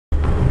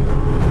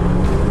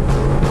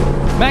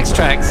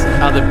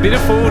MAXTRAX are the bit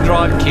of four-wheel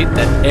drive kit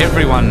that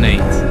everyone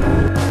needs.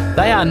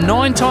 They are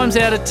 9 times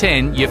out of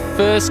 10 your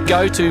first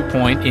go-to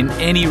point in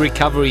any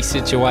recovery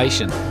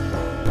situation.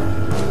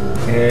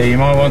 Yeah, you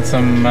might want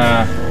some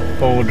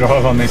four-wheel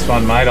drive on this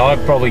one, mate.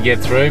 I'd probably get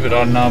through, but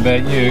I don't know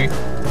about you.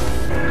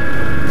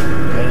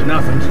 There's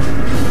nothing.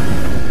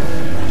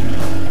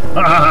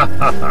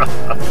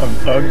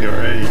 I'm bugged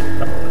already.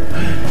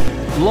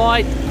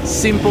 Light,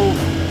 simple,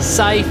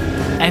 safe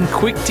and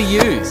quick to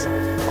use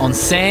on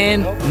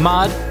sand,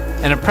 mud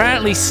and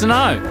apparently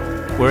snow.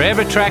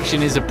 Wherever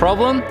traction is a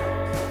problem,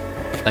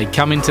 they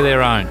come into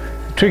their own.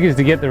 The trick is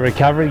to get the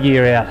recovery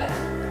gear out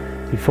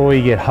before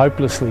you get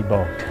hopelessly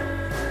bogged.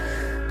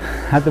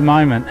 At the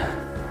moment,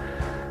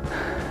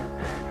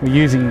 we're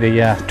using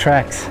the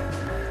tracks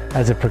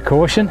as a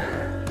precaution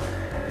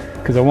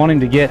because I want him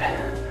to get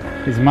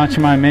as much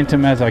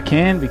momentum as I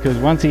can, because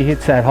once he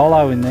hits that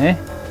hollow in there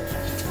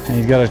and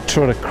he's got to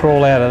try to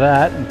crawl out of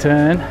that and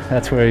turn,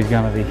 that's where he's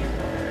going to be.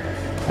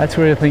 That's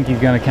where I think he's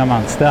going to come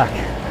unstuck.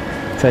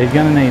 So he's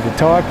going to need the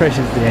tyre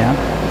pressures down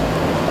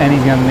and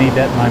he's going to need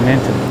that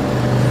momentum.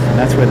 And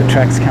that's where the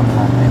tracks come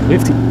along and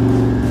lift him.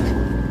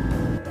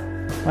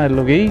 Made it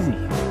look easy.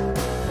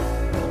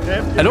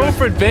 At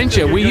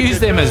All4Adventure, we use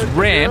them as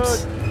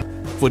ramps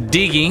for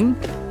digging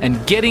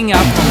and getting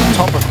up on the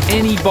top of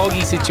any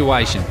boggy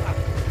situation.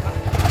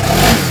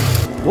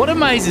 What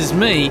amazes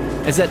me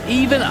is that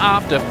even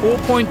after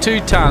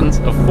 4.2 tonnes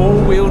of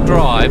four-wheel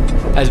drive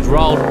has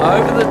rolled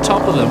over the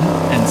top of them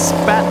and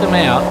spat them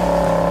out,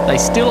 they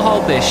still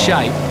hold their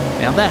shape.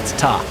 Now that's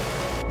tough.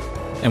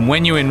 And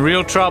when you're in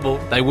real trouble,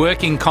 they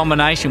work in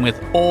combination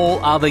with all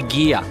other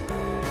gear.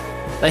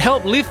 They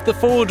help lift the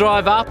four-wheel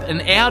drive up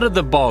and out of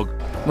the bog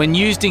when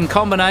used in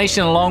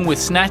combination along with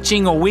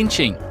snatching or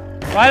winching.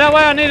 Wait,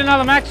 I need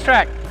another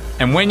MAXTRAX.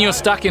 And when you're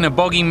stuck in a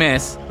boggy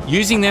mess,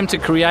 using them to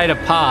create a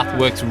path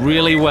works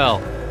really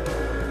well.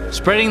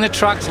 Spreading the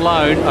truck's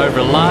load over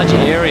a large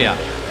area.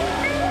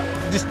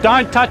 Just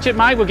don't touch it,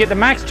 mate. We'll get the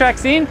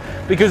MAXTRAX in,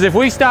 because if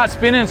we start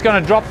spinning, it's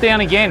going to drop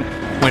down again.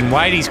 When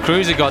Wadey's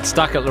cruiser got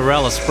stuck at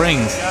Lorella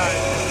Springs,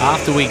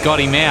 after we got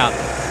him out,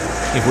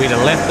 if we'd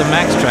have left the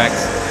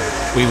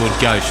MAXTRAX, we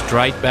would go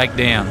straight back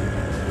down.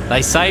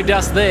 They saved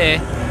us there,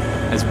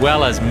 as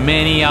well as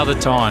many other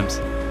times.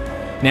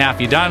 Now,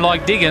 if you don't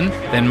like digging,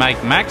 then make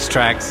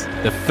MAXTRAX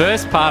the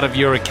first part of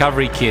your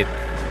recovery kit.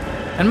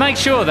 And make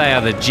sure they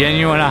are the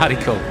genuine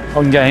article. I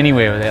can go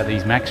anywhere without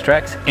these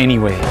MAXTRAX,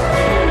 anywhere.